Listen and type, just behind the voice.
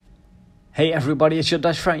Hey everybody, it's your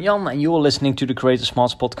Dutch friend Jan and you're listening to the Creator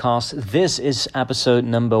Smarts podcast. This is episode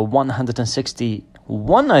number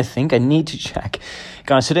 161, I think. I need to check.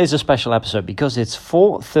 Guys, today's a special episode because it's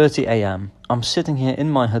 4:30 a.m. I'm sitting here in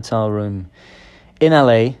my hotel room in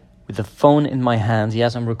LA with the phone in my hand.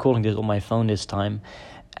 Yes, I'm recording this on my phone this time.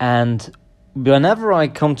 And whenever I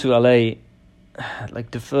come to LA,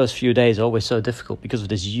 like the first few days are always so difficult because of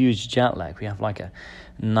this huge jet lag. We have like a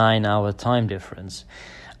 9-hour time difference.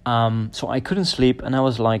 So I couldn't sleep, and I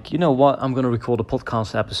was like, you know what? I'm gonna record a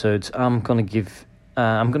podcast episode. I'm gonna give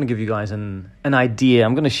you guys an idea.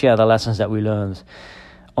 I'm gonna share the lessons that we learned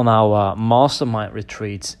on our mastermind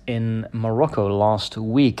retreat in Morocco last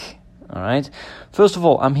week. All right. First of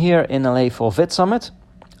all, I'm here in LA for Vid Summit.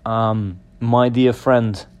 My dear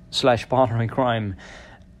friend / partner in crime,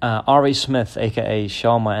 Ari Smith, aka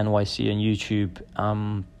Sharma NYC on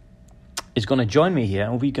YouTube, is going to join me here,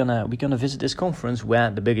 and we're gonna visit this conference where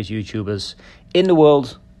the biggest YouTubers in the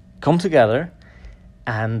world come together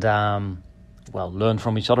and learn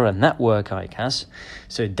from each other and network, I guess.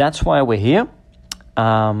 So that's why we're here.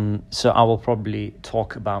 So I will probably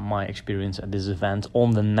talk about my experience at this event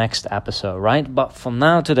on the next episode, right? But for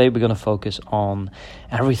now, today we're going to focus on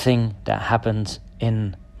everything that happened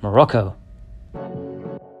in Morocco.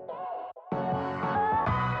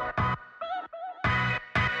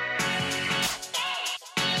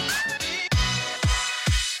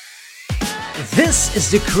 This is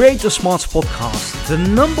the Creator Smarts podcast, the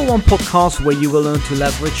number one podcast where you will learn to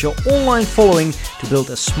leverage your online following to build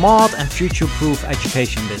a smart and future-proof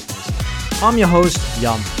education business. I'm your host,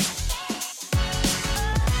 Jan.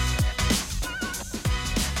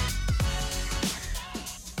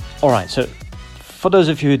 Alright, so for those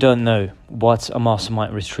of you who don't know what a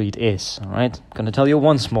mastermind retreat is, alright, I'm going to tell you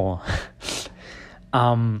once more.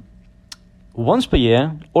 Once per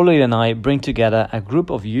year, Ollie and I bring together a group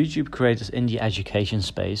of YouTube creators in the education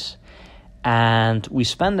space, and we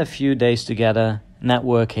spend a few days together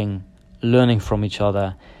networking, learning from each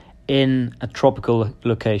other in a tropical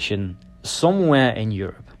location somewhere in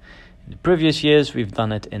Europe. In the previous years, we've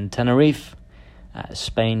done it in Tenerife,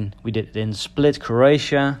 Spain. We did it in Split,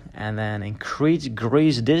 Croatia, and then in Crete,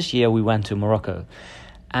 Greece. This year, we went to Morocco.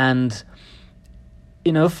 And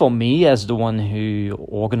you know, for me, as the one who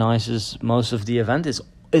organizes most of the event, it's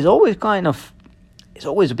always it's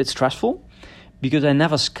always a bit stressful because I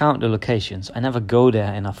never scout the locations. I never go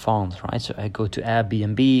there in advance, right? So I go to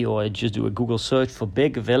Airbnb or I just do a Google search for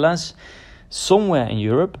big villas somewhere in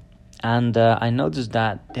Europe. And I noticed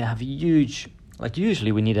that they have huge, like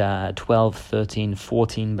usually we need a 12, 13,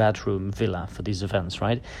 14 bedroom villa for these events,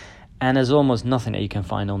 right? And there's almost nothing that you can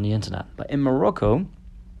find on the internet. But in Morocco,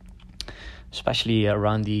 especially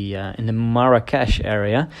around in the Marrakesh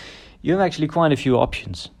area, you have actually quite a few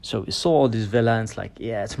options. So we saw this villa, and it's like,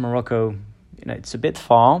 yeah, it's Morocco. You know, it's a bit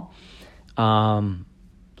far.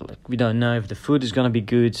 We don't know if the food is going to be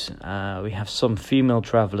good. We have some female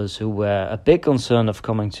travelers who were a big concern of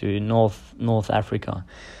coming to North Africa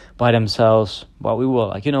by themselves. But we were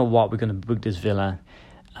like, you know what, we're going to book this villa.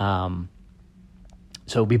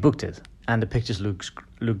 So we booked it, and the pictures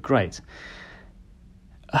look great.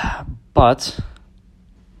 But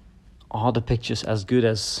are the pictures as good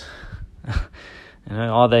as, you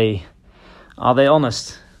know, are they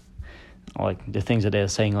honest? Like the things that they're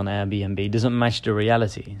saying on Airbnb doesn't match the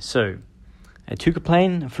reality. So I took a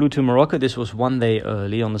plane, flew to Morocco. This was one day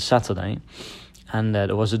early on the Saturday, and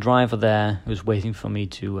there was a driver there who was waiting for me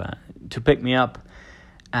to pick me up.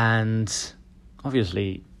 And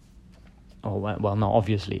obviously, not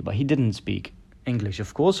obviously, but he didn't speak English,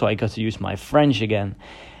 of course, so I got to use my French again,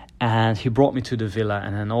 and he brought me to the villa.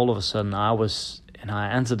 And then all of a sudden I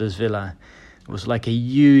entered this villa. It was like a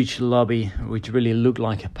huge lobby which really looked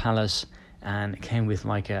like a palace, and it came with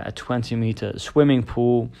like a 20-meter swimming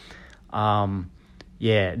pool.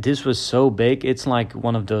 This was so big. It's like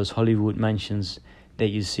one of those Hollywood mansions that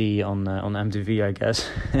you see on MTV, I guess.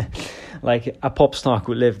 Like a pop star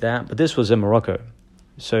could live there, but this was in Morocco.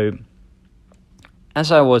 So as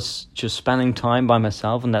I was just spending time by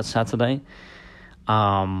myself on that Saturday,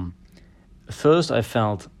 first I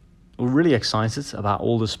felt really excited about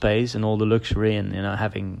all the space and all the luxury, and you know,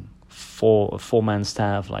 having four-man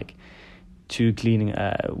staff, like two cleaning.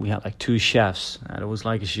 We had like two chefs, and it was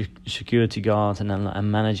like a security guard and then a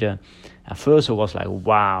manager. At first, I was like,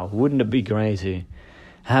 "Wow, wouldn't it be great to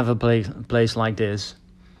have a place like this?"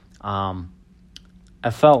 I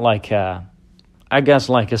felt like, I guess,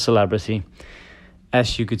 like a celebrity,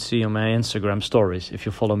 as you could see on my Instagram stories, if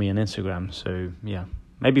you follow me on Instagram. So, yeah,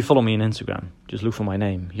 maybe follow me on Instagram. Just look for my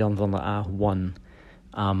name, Jan van der A1.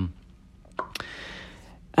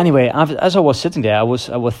 Anyway, as I was sitting there, I was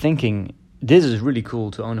thinking, this is really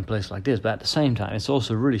cool to own a place like this, but at the same time, it's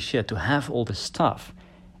also really shit to have all this stuff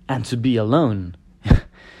and to be alone.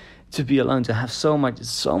 To have so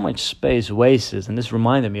much space wasted. And this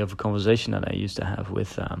reminded me of a conversation that I used to have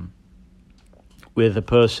with a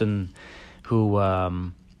person who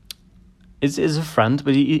is a friend,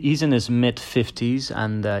 but he's in his mid-50s,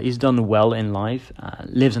 and he's done well in life,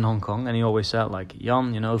 lives in Hong Kong, and he always said, like,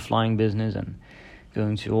 Jan, flying business and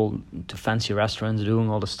going to fancy restaurants, doing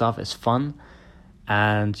all the stuff is fun,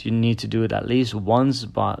 and you need to do it at least once,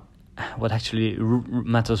 but what actually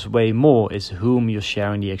matters way more is whom you're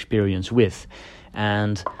sharing the experience with.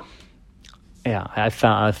 And yeah, I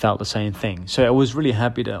felt the same thing. So I was really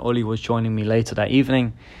happy that Ollie was joining me later that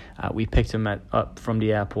evening. We picked him up from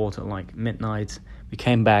the airport at like midnight. We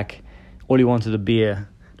came back. Ollie wanted a beer.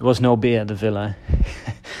 There was no beer at the villa.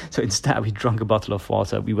 So instead we drank a bottle of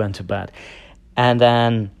water. We went to bed. And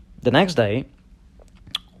then the next day,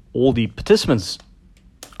 all the participants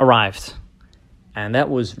arrived. And that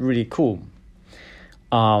was really cool.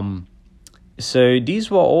 So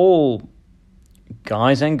these were all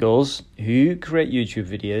guys and girls who create YouTube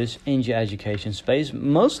videos in the education space.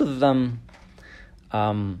 Most of them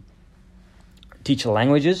teach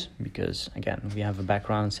languages because, again, we have a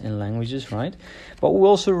background in languages, right? But we're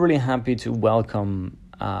also really happy to welcome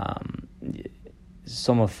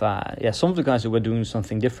some of the guys who were doing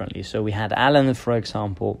something differently. So we had Alan, for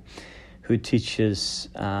example, who teaches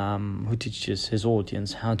his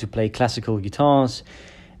audience how to play classical guitars,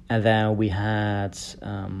 and then we had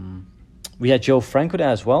Joe Franco there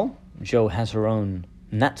as well. Joe has her own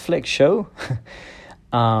Netflix show,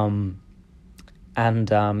 and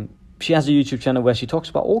she has a YouTube channel where she talks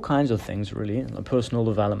about all kinds of things, really, like personal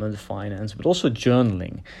development, finance, but also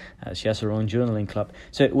journaling. She has her own journaling club.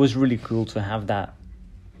 So it was really cool to have that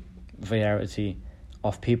variety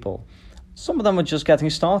of people. Some of them were just getting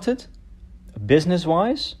started,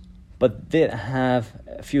 business-wise, but did have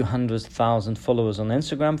a few 100,000 followers on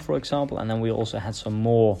Instagram, for example. And then we also had some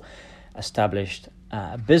more established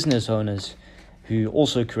business owners who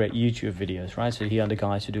also create YouTube videos, right? So here are the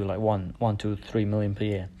guys who do like 1, 2, 3 million per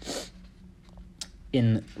year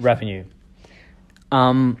in revenue.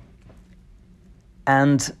 And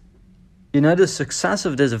the success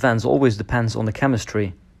of these events always depends on the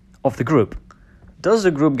chemistry of the group. Does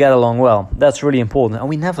the group get along well? That's really important, and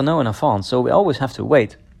we never know in advance, so we always have to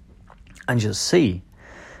wait and just see,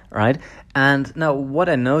 right? And now what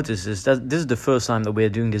I noticed is that this is the first time that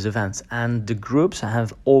we're doing these events, and the groups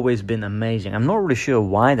have always been amazing. I'm not really sure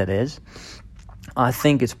why that is. I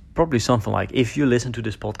think it's probably something like, if you listen to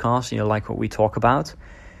this podcast and you like what we talk about,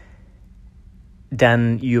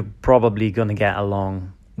 then you're probably going to get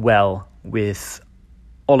along well with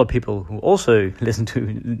other people who also listen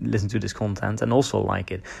to this content and also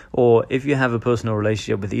like it. Or if you have a personal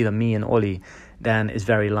relationship with either me and Ollie, then it's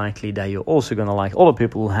very likely that you're also going to like other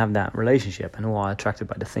people who have that relationship and who are attracted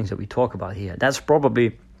by the things that we talk about here. That's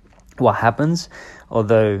probably what happens,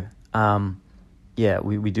 although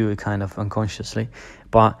we do it kind of unconsciously.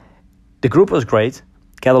 But the group was great,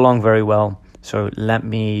 get along very well. So let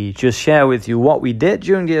me just share with you what we did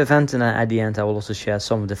during the event, and at the end I will also share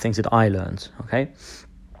some of the things that I learned, okay?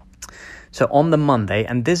 So on the Monday,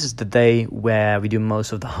 and this is the day where we do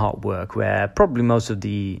most of the hard work, where probably most of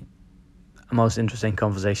the most interesting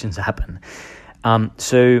conversations happen.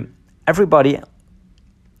 So everybody,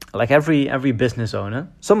 like every business owner,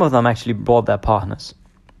 some of them actually brought their partners.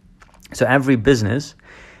 So every business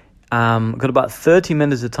got about 30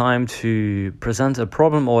 minutes of time to present a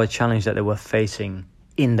problem or a challenge that they were facing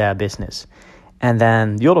in their business. And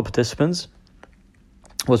then the other participants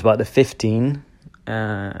was about the 15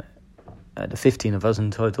 of us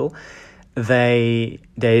in total. They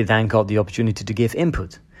then got the opportunity to give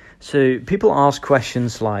input. So people ask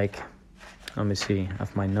questions like, let me see, I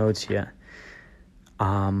have my notes here.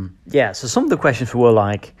 So some of the questions were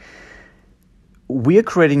like, we're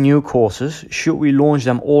creating new courses. Should we launch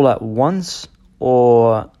them all at once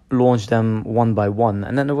or launch them one by one?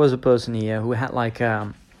 And then there was a person here who had like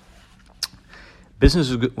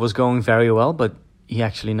business was going very well, but he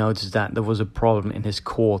actually noticed that there was a problem in his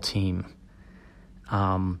core team.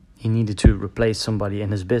 He needed to replace somebody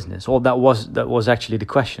in his business. Or that was actually the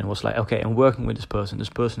question. It was like, okay, I'm working with this person. This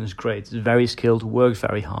person is great. He's very skilled, works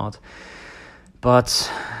very hard.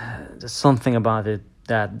 But there's something about it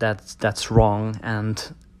that's wrong,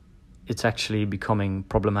 and it's actually becoming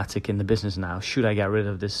problematic in the business now. Should I get rid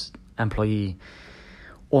of this employee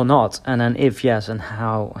or not? And then if yes, and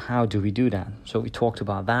how do we do that? So we talked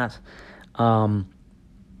about that.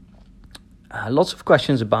 lots of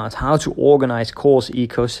questions about how to organize course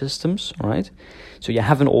ecosystems, right? So you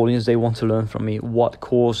have an audience, they want to learn from me. What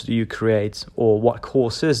course do you create, or what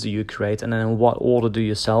courses do you create, and then in what order do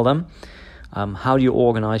you sell them? How do you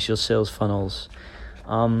organize your sales funnels?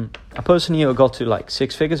 A person here got to like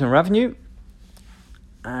 6 figures in revenue,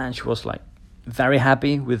 and she was like very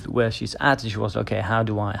happy with where she's at. She was okay, how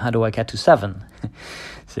do I get to 7?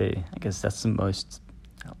 So I guess that's the most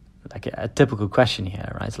like a typical question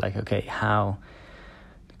here, right? It's like, okay, the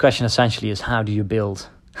question essentially is how do you build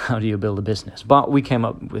a business? But we came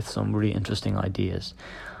up with some really interesting ideas.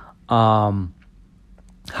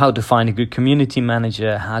 How to find a good community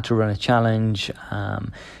manager, how to run a challenge,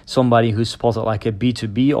 somebody who spotted like a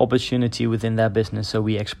B2B opportunity within their business. So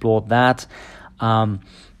we explored that. And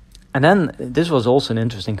then this was also an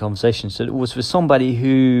interesting conversation. So it was with somebody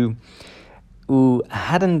who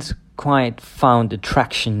hadn't quite found the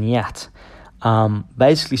traction yet.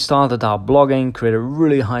 Basically started out blogging, created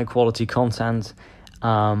really high quality content,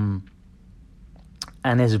 and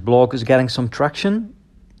his blog is getting some traction,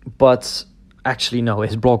 but actually no,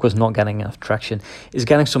 his blog was not getting enough traction. It's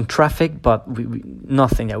getting some traffic, but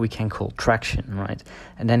nothing that we can call traction, right?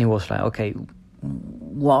 And then he was like, okay,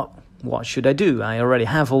 what should I do? I already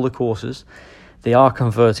have all the courses. They are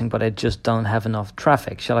converting, but I just don't have enough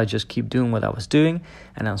traffic. Shall I just keep doing what I was doing?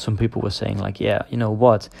 And then some people were saying like, yeah, you know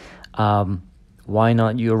what? Why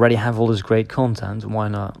not? You already have all this great content. Why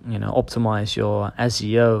not, optimize your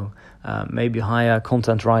SEO, maybe hire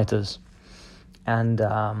content writers, and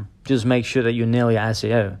just make sure that you nail your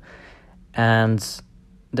SEO. And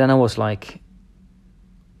then I was like,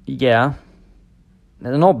 yeah,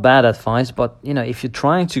 not bad advice, but if you're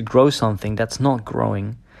trying to grow something that's not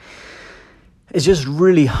growing, it's just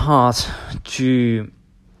really hard to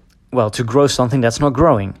grow something that's not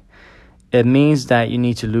growing. It means that you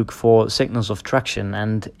need to look for signals of traction.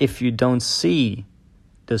 And if you don't see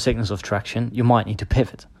the signals of traction, you might need to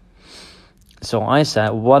pivot. So I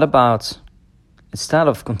said, what about, instead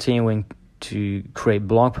of continuing to create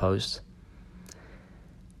blog posts,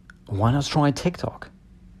 why not try TikTok?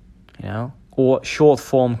 Or short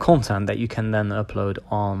form content that you can then upload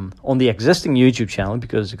on the existing YouTube channel,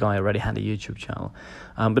 because the guy already had a YouTube channel,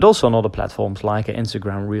 but also on other platforms like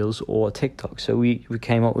Instagram Reels or TikTok. So we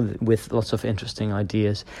came up with lots of interesting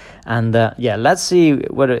ideas, and let's see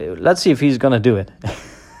if he's gonna do it.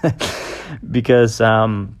 Because we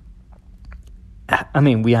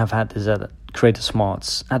have had this at Creator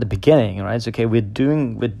Smarts at the beginning, right? It's okay, we're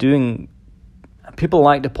doing. People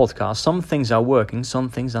like the podcast. Some things are working, some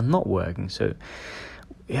things are not working. So,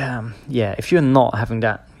 yeah. If you're not having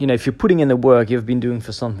that, if you're putting in the work you've been doing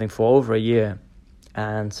for something for over a year,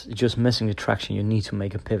 and just missing the traction, you need to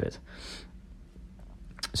make a pivot.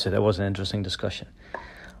 So that was an interesting discussion.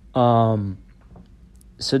 Those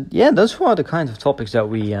were the kinds of topics that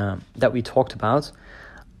we talked about.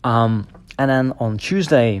 And then on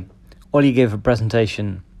Tuesday, Ollie gave a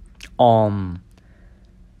presentation on.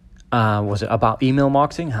 Was it about email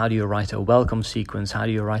marketing? How do you write a welcome sequence? How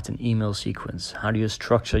do you write an email sequence? How do you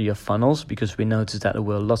structure your funnels? Because we noticed that there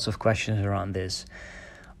were lots of questions around this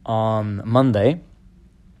on Monday.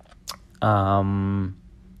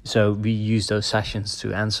 So we used those sessions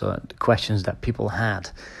to answer the questions that people had.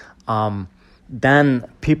 Then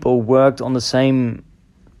people worked on the same.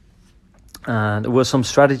 There were some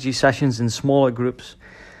strategy sessions in smaller groups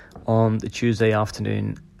on the Tuesday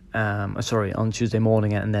afternoon. On Tuesday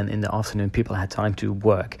morning, and then in the afternoon people had time to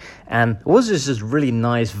work, and it was just this really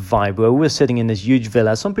nice vibe where we were sitting in this huge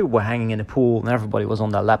villa. Some people were hanging in the pool and everybody was on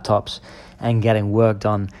their laptops and getting work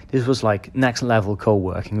done. This was like next level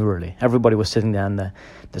co-working, really. Everybody was sitting there in the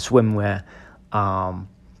swimwear.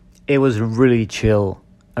 It was a really chill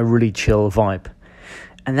vibe.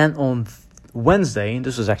 And then on Wednesday,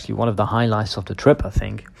 this was actually one of the highlights of the trip, I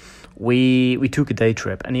think, we took a day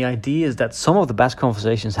trip, and the idea is that some of the best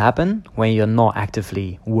conversations happen when you're not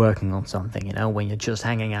actively working on something, when you're just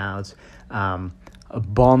hanging out,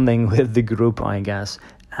 bonding with the group, I guess.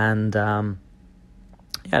 And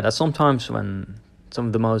that's sometimes when some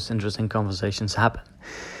of the most interesting conversations happen.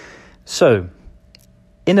 So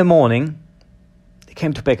in the morning, they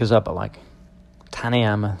came to pick us up at like 10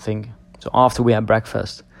 a.m. I think. So after we had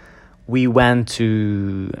breakfast, we went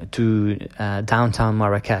to downtown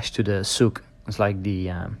Marrakesh, to the souk. It's like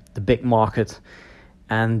the big market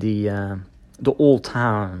and the old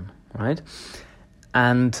town, right?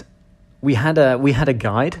 And we had a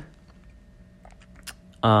guide.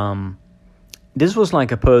 This was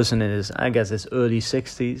like a person in his early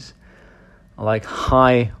 60s, like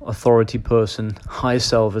high authority person, high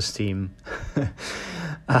self-esteem,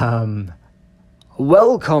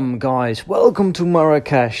 welcome guys, welcome to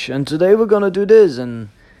Marrakesh, and today we're gonna do this. And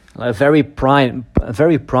a very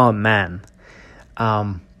proud man,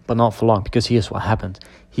 but not for long, because here's what happened.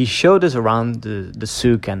 He showed us around the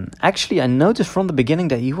souk, and actually I noticed from the beginning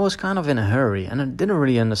that he was kind of in a hurry, and I didn't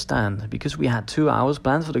really understand, because we had 2 hours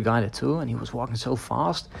planned for the guided tour and he was walking so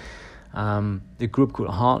fast. The group could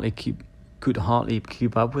hardly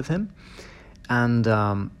keep up with him. And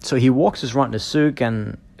so he walks us around the souk,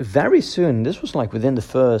 and very soon, this was like within the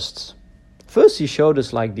first he showed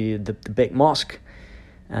us like the big mosque,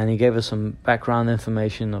 and he gave us some background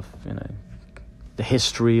information of, the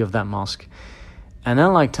history of that mosque. And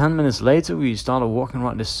then like 10 minutes later, we started walking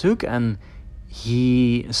around the souk, and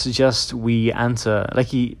he suggests we enter, like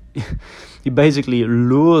he basically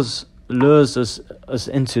lures us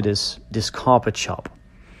into this carpet shop.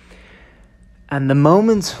 And the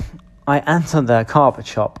moment I entered that carpet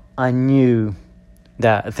shop, I knew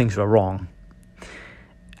that things were wrong.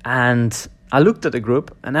 And I looked at the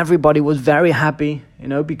group, and everybody was very happy,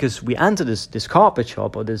 because we entered this carpet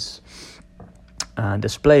shop, or this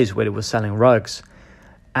place where they were selling rugs.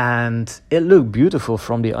 And it looked beautiful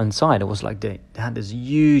from the inside. It was like they had this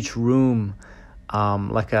huge room,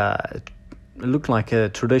 it looked like a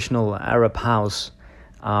traditional Arab house,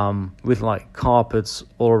 with like carpets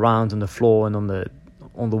all around on the floor and on the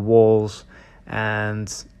walls.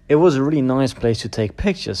 And it was a really nice place to take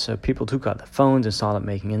pictures. So people took out their phones and started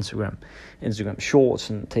making Instagram shorts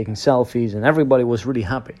and taking selfies, and everybody was really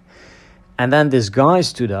happy. And then this guy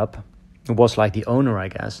stood up. It was like the owner, I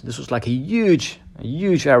guess. This was like a huge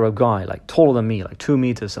Arab guy, like taller than me, like 2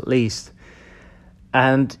 meters at least.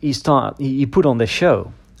 And he put on this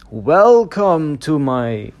show. Welcome to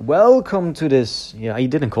this, he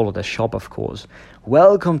didn't call it a shop, of course.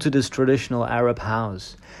 Welcome to this traditional Arab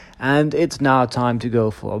house. And it's now time to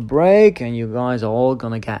go for a break, and you guys are all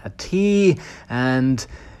gonna get a tea. And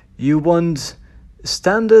you want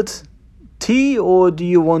standard tea, or do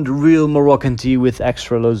you want real Moroccan tea with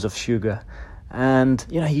extra loads of sugar? And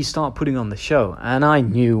he started putting on the show, and I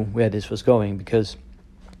knew where this was going, because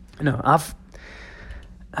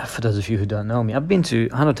for those of you who don't know me, I've been to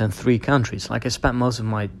 103 countries. Like, I spent most of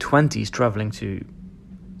my 20s traveling to,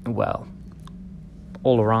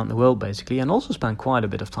 all around the world basically, and also spent quite a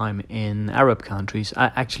bit of time in Arab countries.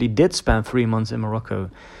 I actually did spend 3 months in Morocco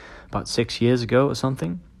about 6 years ago or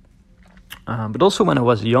something. But also when I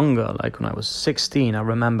was younger, like when I was 16, I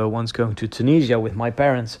remember once going to Tunisia with my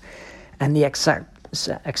parents, and the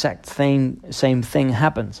exact same thing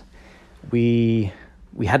happened. We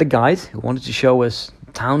had a guide who wanted to show us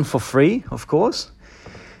town for free, of course,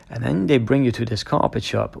 and then they bring you to this carpet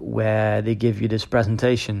shop where they give you this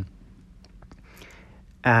presentation,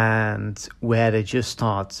 and where they just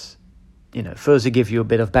start, first they give you a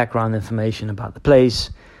bit of background information about the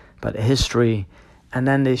place, about the history. And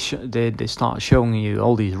then they start showing you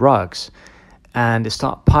all these rugs, and they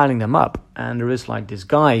start piling them up. And there is like this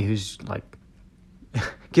guy who's like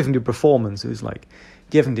giving the performance, who's like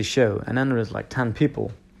giving the show. And then there is like 10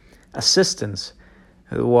 people, assistants,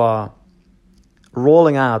 who are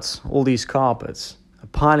rolling out all these carpets,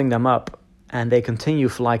 piling them up. And they continue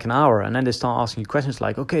for like an hour. And then they start asking you questions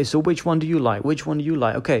like, okay, so which one do you like? Which one do you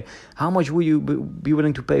like? Okay, how much will you be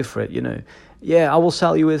willing to pay for it? Yeah, I will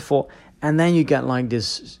sell you it for... And then you get like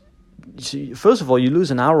this, first of all, you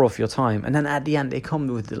lose an hour of your time. And then at the end, they come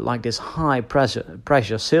with like this high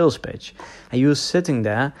pressure sales pitch. And you're sitting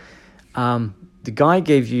there. The guy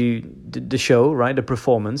gave you the show, right? The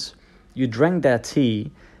performance. You drank their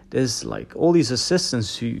tea. There's like all these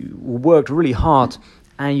assistants who worked really hard.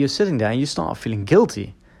 And you're sitting there and you start feeling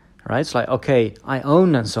guilty, right? It's like, okay, I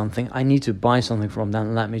own something. I need to buy something from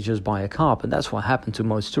them. Let me just buy a carpet. That's what happened to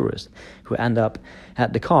most tourists who end up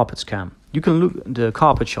at the carpet scam. You can look the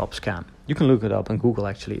carpet shop scam. You can look it up on Google.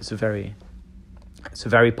 Actually, it's a very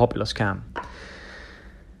popular scam.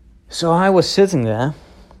 So I was sitting there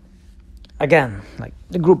again. Like,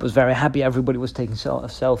 the group was very happy. Everybody was taking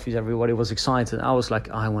selfies. Everybody was excited. I was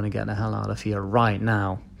like, I want to get the hell out of here right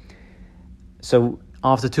now. So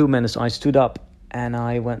after 2 minutes, I stood up and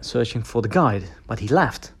I went searching for the guide, but he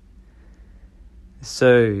left.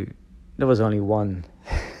 So there was only one.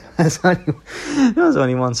 There was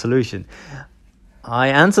only one solution. I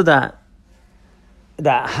entered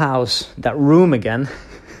that house, that room again,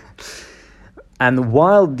 and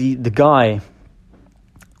while the guy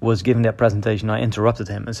was giving that presentation, I interrupted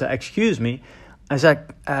him and said, "Excuse me," I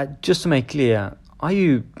said, "Just to make clear, are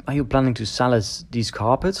you planning to sell us these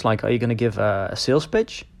carpets? Like, are you going to give a sales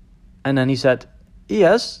pitch?" And then he said,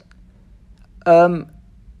 "Yes,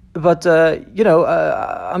 but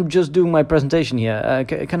I'm just doing my presentation here.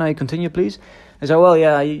 Can I continue, please?" I said, "Well,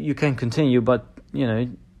 yeah, you can continue, but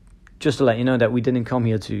just to let you know that we didn't come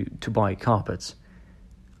here to buy carpets.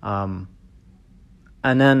 And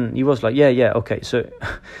then he was like, yeah, okay. So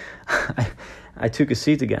I took a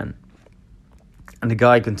seat again. And the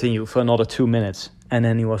guy continued for another 2 minutes. And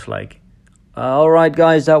then he was like, all right,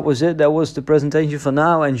 guys, that was it. That was the presentation for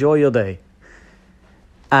now. Enjoy your day.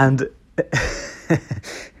 And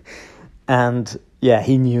and yeah,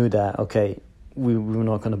 he knew that, okay, we were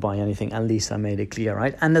not going to buy anything. At least I made it clear,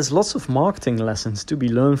 right? And there's lots of marketing lessons to be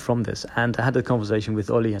learned from this. And I had a conversation with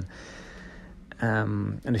Ollie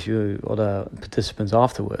and a few other participants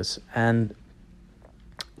afterwards. And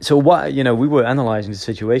so we were analyzing the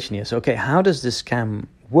situation here. So, okay, how does this scam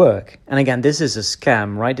work? And again, this is a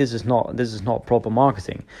scam, right? This is not proper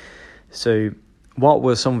marketing. So what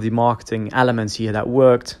were some of the marketing elements here that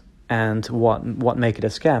worked, and what make it a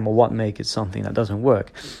scam, or what make it something that doesn't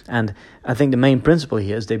work? And I think the main principle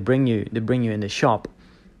here is they bring you in the shop,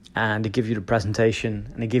 and they give you the presentation,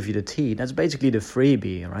 and they give you the tea. That's basically the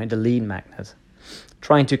freebie, right? The lead magnet,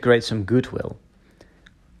 trying to create some goodwill.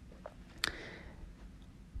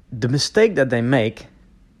 The mistake that they make.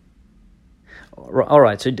 All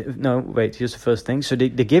right. So no, wait. Here's the first thing. So they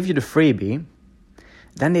give you the freebie,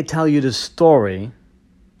 then they tell you the story,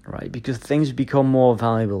 right? Because things become more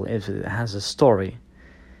valuable if it has a story.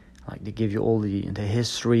 Like they give you all the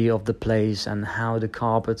history of the place and how the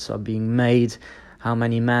carpets are being made, how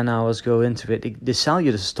many man hours go into it. They sell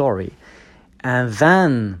you the story, and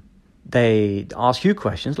then they ask you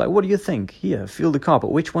questions like, "What do you think? Here, feel the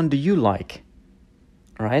carpet. Which one do you like?"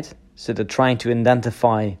 Right? So they're trying to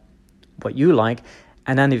identify what you like,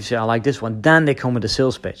 and then if you say, "I like this one," then they come with a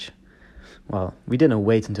sales pitch. Well, we didn't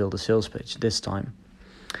wait until the sales pitch this time.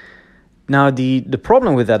 Now, the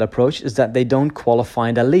problem with that approach is that they don't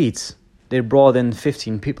qualify their leads. They brought in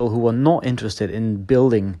 15 people who were not interested in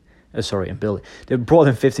building. They brought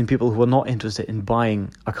in 15 people who were not interested in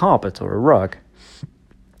buying a carpet or a rug.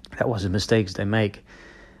 That was the mistakes they make.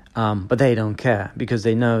 But they don't care, because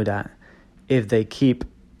they know that if they keep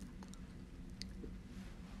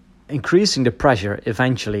increasing the pressure,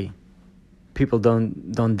 eventually people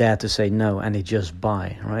don't dare to say no, and they just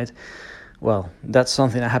buy, right? Well, that's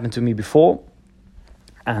something that happened to me before,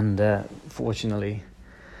 and fortunately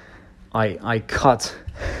I cut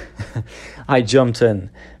I jumped in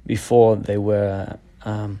before they were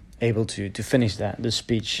able to finish the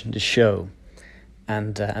speech, the show,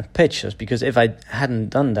 and pitch us. Because if I hadn't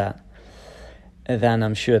done that, then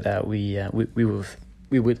I'm sure that we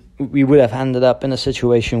would have ended up in a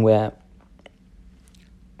situation where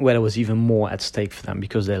there was even more at stake for them,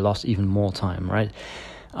 because they lost even more time, right?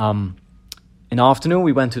 In the afternoon,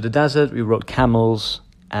 we went to the desert, we rode camels,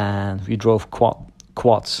 and we drove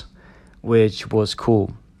quads, which was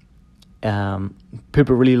cool.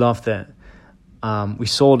 People really loved it. We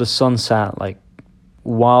saw the sunset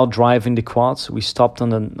while driving the quads. We stopped on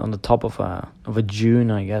the top of a dune,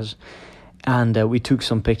 I guess, and we took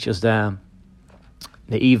some pictures there.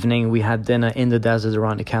 The evening, we had dinner in the desert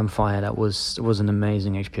around the campfire. That was an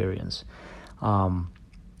amazing experience.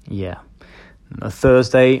 Yeah. On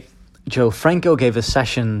Thursday, Joe Franco gave a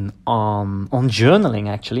session on journaling,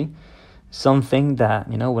 actually. Something that,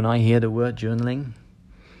 when I hear the word journaling,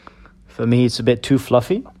 for me it's a bit too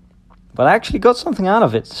fluffy. But I actually got something out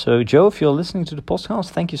of it. So, Joe, if you're listening to the podcast,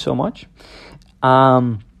 thank you so much.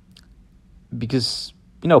 Because,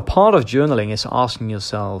 part of journaling is asking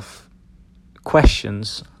yourself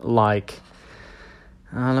questions like,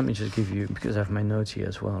 let me just give you, because I have my notes here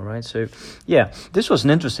as well, right? So, yeah, this was an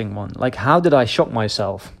interesting one. Like, how did I shock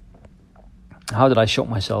myself? How did I shock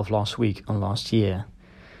myself last week and last year?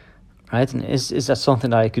 Right? And is that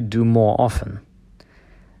something that I could do more often?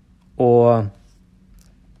 Or,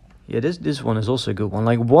 yeah, this one is also a good one.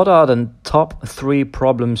 Like, what are the top 3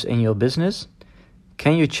 problems in your business?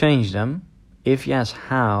 Can you change them? If yes,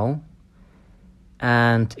 how?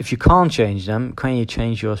 And if you can't change them, can you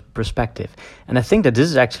change your perspective? And I think that this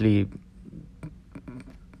is actually,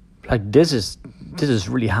 this is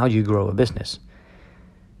really how you grow a business.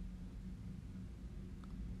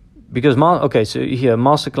 Because, so here,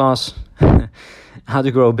 masterclass, how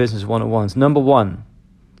to grow a business 101. Number 1,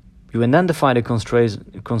 you identify the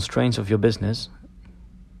constraints of your business,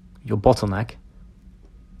 your bottleneck,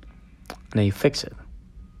 and then you fix it.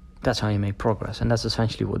 That's how you make progress. And that's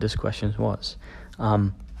essentially what this question was.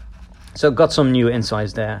 So got some new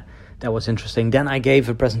insights there. That was interesting. Then I gave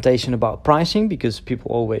a presentation about pricing, because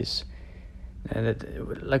people always,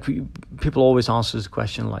 people always ask this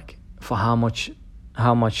question, like, for how much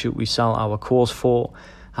should we sell our course for?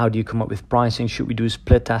 How do you come up with pricing? Should we do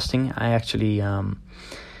split testing? I actually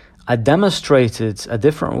I demonstrated a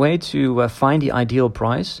different way to find the ideal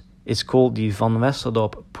price It's called the Van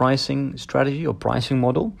Westerdorp pricing strategy or pricing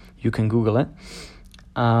model. You can Google it.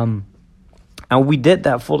 And we did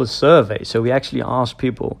that for the survey. So we actually asked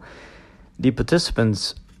people, the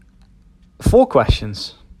participants, 4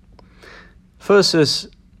 questions. First is,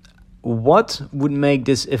 what would make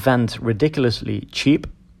this event ridiculously cheap?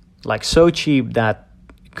 Like so cheap that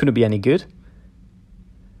it couldn't be any good.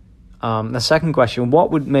 The second question,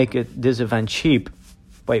 what would make this event cheap?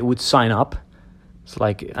 But it would sign up. It's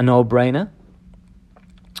like a no-brainer.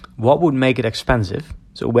 What would make it expensive?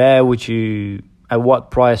 So where would you, at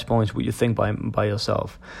what price points would you think by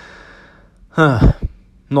yourself?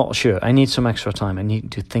 Not sure. I need some extra time. I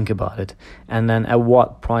need to think about it. And then at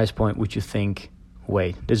what price point would you think,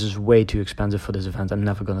 wait, this is way too expensive for this event. I'm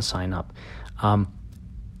never going to sign up. And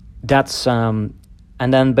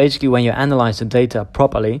then basically when you analyze the data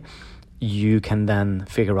properly, you can then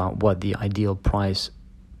figure out what the ideal price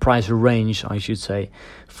range, I should say,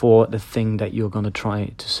 for the thing that you're going to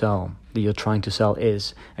try to sell, that you're trying to sell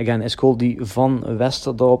is. Again, it's called the Van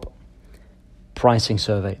Westerdorp pricing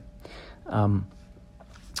survey.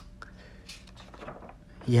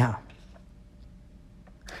 Yeah.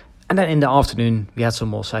 And then in the afternoon, we had some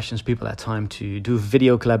more sessions. People had time to do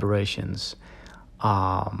video collaborations,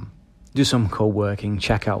 do some co-working.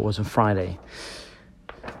 Checkout was on Friday.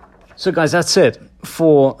 So guys, that's it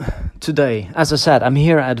for today. As I said, I'm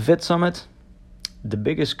here at VidSummit. The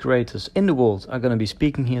biggest creators in the world are going to be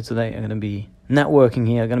speaking here today. I'm going to be networking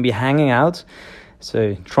here. I'm going to be hanging out.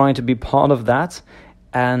 So trying to be part of that.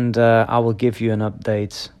 And I will give you an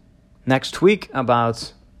update next week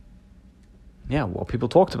about what people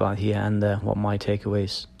talked about here and what my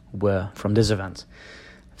takeaways were from this event.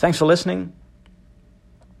 Thanks for listening.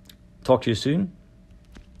 Talk to you soon.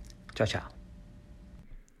 Ciao, ciao.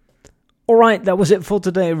 Alright, that was it for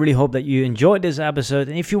today. I really hope that you enjoyed this episode.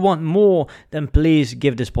 And if you want more, then please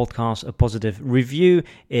give this podcast a positive review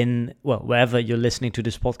in, wherever you're listening to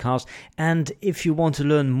this podcast. And if you want to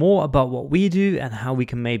learn more about what we do and how we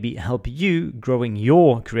can maybe help you growing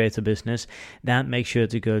your creator business, then make sure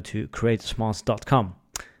to go to creatorsmarts.com.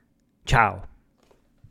 Ciao.